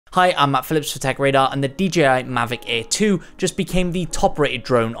Hi, I'm Matt Phillips for TechRadar, and the DJI Mavic Air 2 just became the top-rated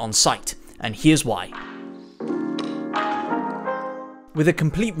drone on site, and here's why. With a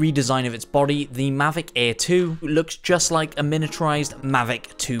complete redesign of its body, the Mavic Air 2 looks just like a miniaturized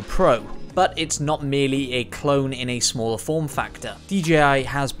Mavic 2 Pro. But it's not merely a clone in a smaller form factor. DJI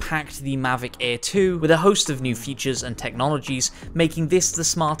has packed the Mavic Air 2 with a host of new features and technologies, making this the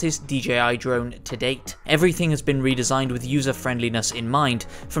smartest DJI drone to date. Everything has been redesigned with user friendliness in mind,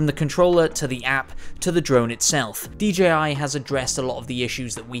 from the controller to the app to the drone itself. DJI has addressed a lot of the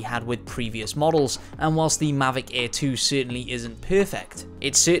issues that we had with previous models, and whilst the Mavic Air 2 certainly isn't perfect,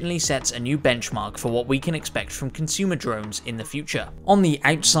 it certainly sets a new benchmark for what we can expect from consumer drones in the future. On the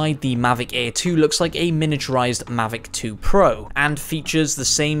outside, the Mavic Air 2 looks like a miniaturized Mavic 2 Pro, and features the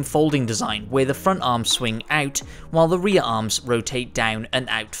same folding design where the front arms swing out while the rear arms rotate down and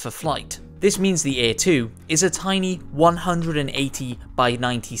out for flight. This means the Air 2 is a tiny 180 by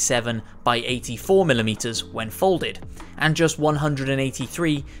 97 by 84mm when folded, and just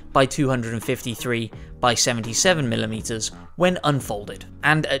 183 by 253 by 77mm when unfolded.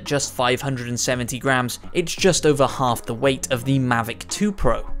 And at just 570 grams, it's just over half the weight of the Mavic 2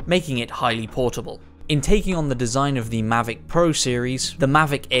 Pro, making it highly portable. In taking on the design of the Mavic Pro series, the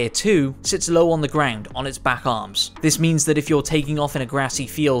Mavic Air 2 sits low on the ground on its back arms. This means that if you're taking off in a grassy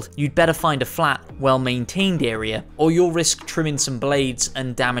field, you'd better find a flat, well-maintained area, or you'll risk trimming some blades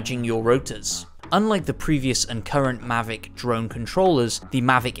and damaging your rotors. Unlike the previous and current Mavic drone controllers, the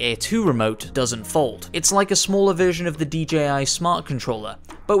Mavic Air 2 remote doesn't fold. It's like a smaller version of the DJI Smart Controller,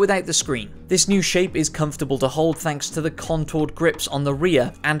 but without the screen. This new shape is comfortable to hold thanks to the contoured grips on the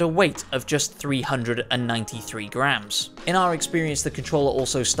rear and a weight of just 393 grams. In our experience, the controller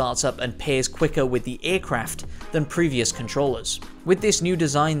also starts up and pairs quicker with the aircraft than previous controllers. With this new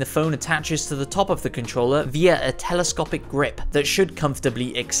design, the phone attaches to the top of the controller via a telescopic grip that should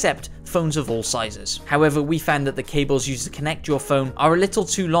comfortably accept phones of all sizes. However, we found that the cables used to connect your phone are a little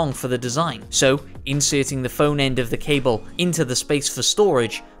too long for the design, so inserting the phone end of the cable into the space for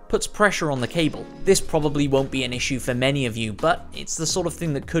storage puts pressure on the cable. This probably won't be an issue for many of you, but it's the sort of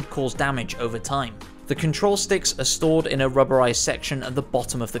thing that could cause damage over time. The control sticks are stored in a rubberized section at the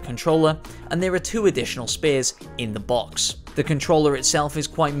bottom of the controller, and there are 2 additional spares in the box. The controller itself is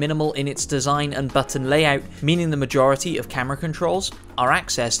quite minimal in its design and button layout, meaning the majority of camera controls are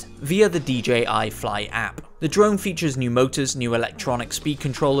accessed via the DJI Fly app. The drone features new motors, new electronic speed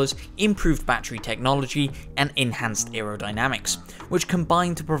controllers, improved battery technology, and enhanced aerodynamics, which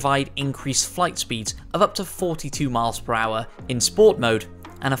combine to provide increased flight speeds of up to 42 miles per hour in sport mode,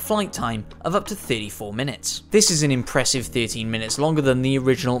 and a flight time of up to 34 minutes. This is an impressive 13 minutes longer than the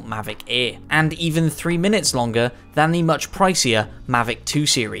original Mavic Air, and even 3 minutes longer than the much pricier Mavic 2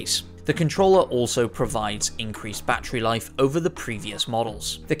 series. The controller also provides increased battery life over the previous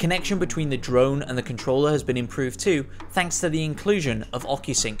models. The connection between the drone and the controller has been improved too, thanks to the inclusion of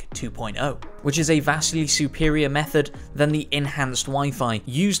OcuSync 2.0, which is a vastly superior method than the enhanced Wi-Fi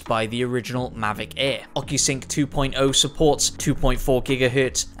used by the original Mavic Air. OcuSync 2.0 supports 2.4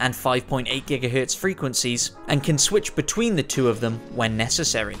 GHz and 5.8 GHz frequencies, and can switch between the two of them when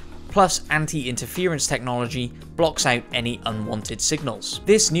necessary. Plus, anti-interference technology blocks out any unwanted signals.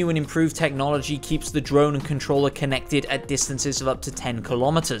 This new and improved technology keeps the drone and controller connected at distances of up to 10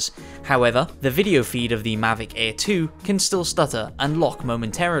 kilometers. However, the video feed of the Mavic Air 2 can still stutter and lock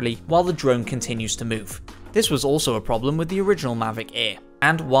momentarily while the drone continues to move. This was also a problem with the original Mavic Air,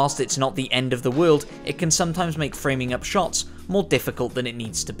 and whilst it's not the end of the world, it can sometimes make framing up shots more difficult than it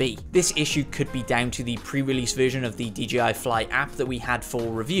needs to be. This issue could be down to the pre-release version of the DJI Fly app that we had for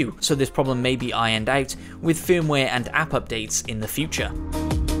review, so this problem may be ironed out with firmware and app updates in the future.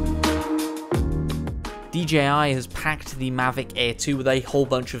 DJI has packed the Mavic Air 2 with a whole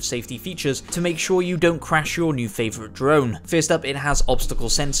bunch of safety features to make sure you don't crash your new favourite drone. First up, it has obstacle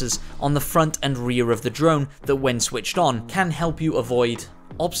sensors on the front and rear of the drone that, when switched on, can help you avoid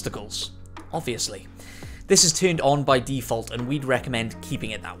obstacles, obviously. This is turned on by default, and we'd recommend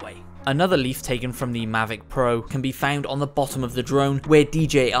keeping it that way. Another leaf taken from the Mavic Pro can be found on the bottom of the drone, where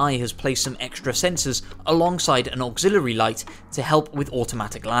DJI has placed some extra sensors alongside an auxiliary light to help with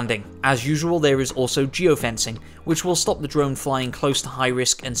automatic landing. As usual, there is also geofencing, which will stop the drone flying close to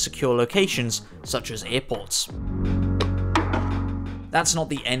high-risk and secure locations, such as airports. That's not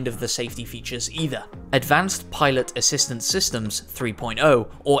the end of the safety features either. Advanced Pilot Assistance Systems 3.0,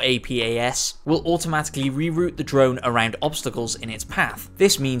 or APAS, will automatically reroute the drone around obstacles in its path.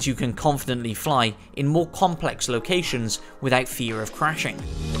 This means you can confidently fly in more complex locations without fear of crashing.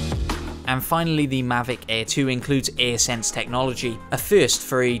 And finally, the Mavic Air 2 includes AirSense technology, a first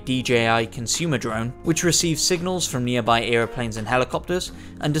for a DJI consumer drone, which receives signals from nearby aeroplanes and helicopters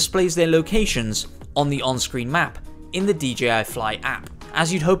and displays their locations on the on-screen map in the DJI Fly app.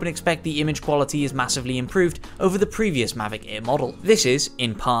 As you'd hope and expect, the image quality is massively improved over the previous Mavic Air model. This is,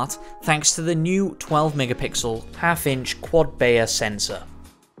 in part, thanks to the new 12 megapixel half-inch quad Bayer sensor.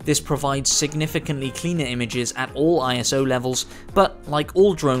 This provides significantly cleaner images at all ISO levels, but like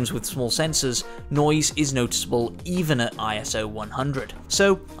all drones with small sensors, noise is noticeable even at ISO 100.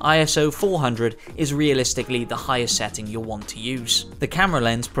 So ISO 400 is realistically the highest setting you'll want to use. The camera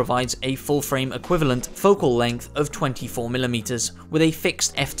lens provides a full-frame equivalent focal length of 24mm with a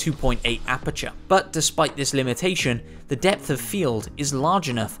fixed f2.8 aperture. But despite this limitation, the depth of field is large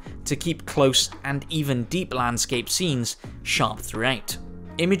enough to keep close and even deep landscape scenes sharp throughout.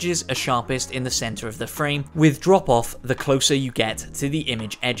 Images are sharpest in the center of the frame, with drop-off the closer you get to the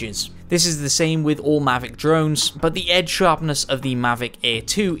image edges. This is the same with all Mavic drones, but the edge sharpness of the Mavic Air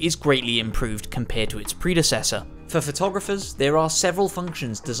 2 is greatly improved compared to its predecessor. For photographers, there are several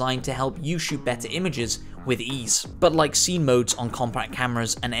functions designed to help you shoot better images with ease. But like scene modes on compact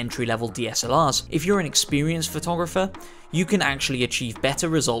cameras and entry-level DSLRs, if you're an experienced photographer, you can actually achieve better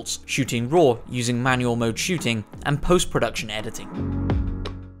results shooting RAW using manual mode shooting and post-production editing.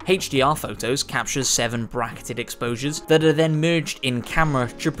 HDR photos captures 7 bracketed exposures that are then merged in camera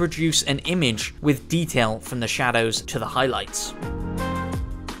to produce an image with detail from the shadows to the highlights.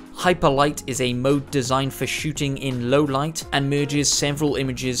 Hyperlight is a mode designed for shooting in low light and merges several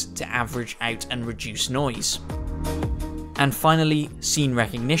images to average out and reduce noise. And finally, scene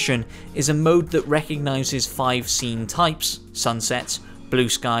recognition is a mode that recognizes 5 scene types: sunsets, blue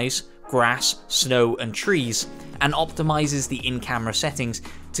skies, grass, snow and trees, and optimizes the in-camera settings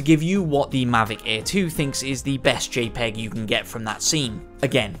to give you what the Mavic Air 2 thinks is the best JPEG you can get from that scene.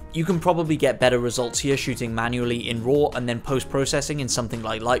 Again, you can probably get better results here shooting manually in RAW and then post-processing in something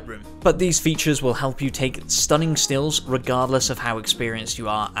like Lightroom. But these features will help you take stunning stills regardless of how experienced you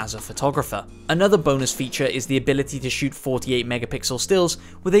are as a photographer. Another bonus feature is the ability to shoot 48 megapixel stills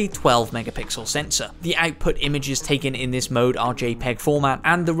with a 12 megapixel sensor. The output images taken in this mode are JPEG format,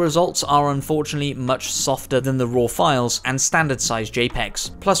 and the results are unfortunately much softer than the RAW files and standard size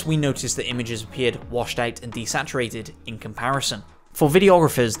JPEGs. Plus, we noticed that images appeared washed out and desaturated in comparison. For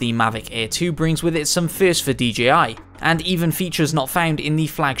videographers, the Mavic Air 2 brings with it some firsts for DJI, and even features not found in the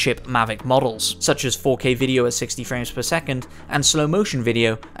flagship Mavic models, such as 4K video at 60 frames per second and slow motion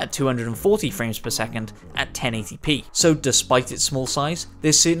video at 240 frames per second at 1080p. So despite its small size,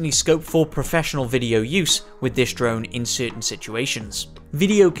 there's certainly scope for professional video use with this drone in certain situations.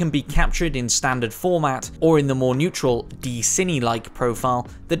 Video can be captured in standard format or in the more neutral D-Cine-like profile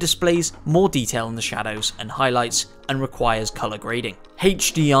that displays more detail in the shadows and highlights and requires color grading.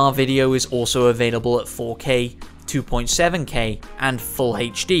 HDR video is also available at 4K, 2.7K and Full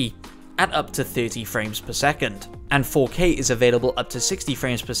HD at up to 30 frames per second. And 4K is available up to 60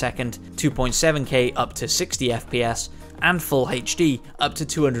 frames per second, 2.7K up to 60 FPS, and Full HD up to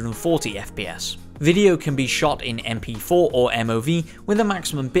 240 FPS. Video can be shot in MP4 or MOV with a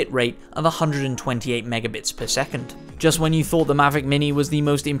maximum bitrate of 128 megabits per second. Just when you thought the Mavic Mini was the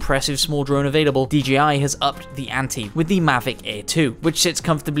most impressive small drone available, DJI has upped the ante with the Mavic Air 2, which sits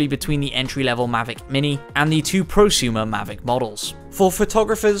comfortably between the entry-level Mavic Mini and the 2 prosumer Mavic models. For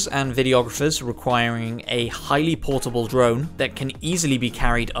photographers and videographers requiring a highly portable drone that can easily be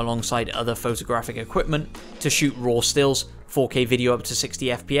carried alongside other photographic equipment to shoot raw stills, 4K video up to 60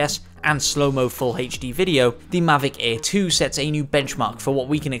 FPS, and slow-mo Full HD video, the Mavic Air 2 sets a new benchmark for what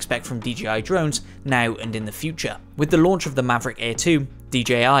we can expect from DJI drones now and in the future. With the launch of the Mavic Air 2,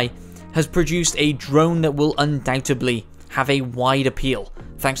 DJI has produced a drone that will undoubtedly have a wide appeal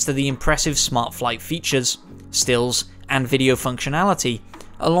thanks to the impressive smart flight features, stills, and video functionality,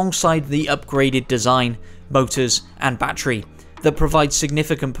 alongside the upgraded design, motors, and battery that provide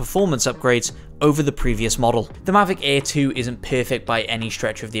significant performance upgrades over the previous model. The Mavic Air 2 isn't perfect by any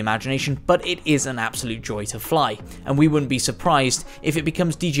stretch of the imagination, but it is an absolute joy to fly, and we wouldn't be surprised if it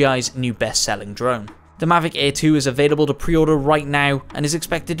becomes DJI's new best-selling drone. The Mavic Air 2 is available to pre-order right now and is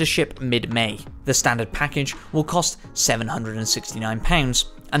expected to ship mid-May. The standard package will cost £769,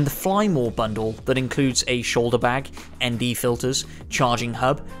 and the Fly More bundle that includes a shoulder bag, ND filters, charging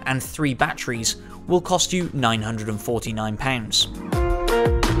hub, and 3 batteries will cost you £949.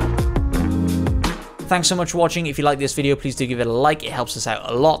 Thanks so much for watching. If you like this video, please do give it a like, it helps us out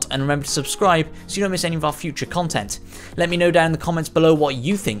a lot, and remember to subscribe so you don't miss any of our future content. Let me know down in the comments below what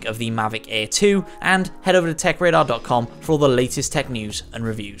you think of the Mavic Air 2, and head over to TechRadar.com for all the latest tech news and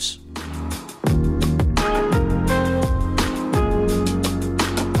reviews.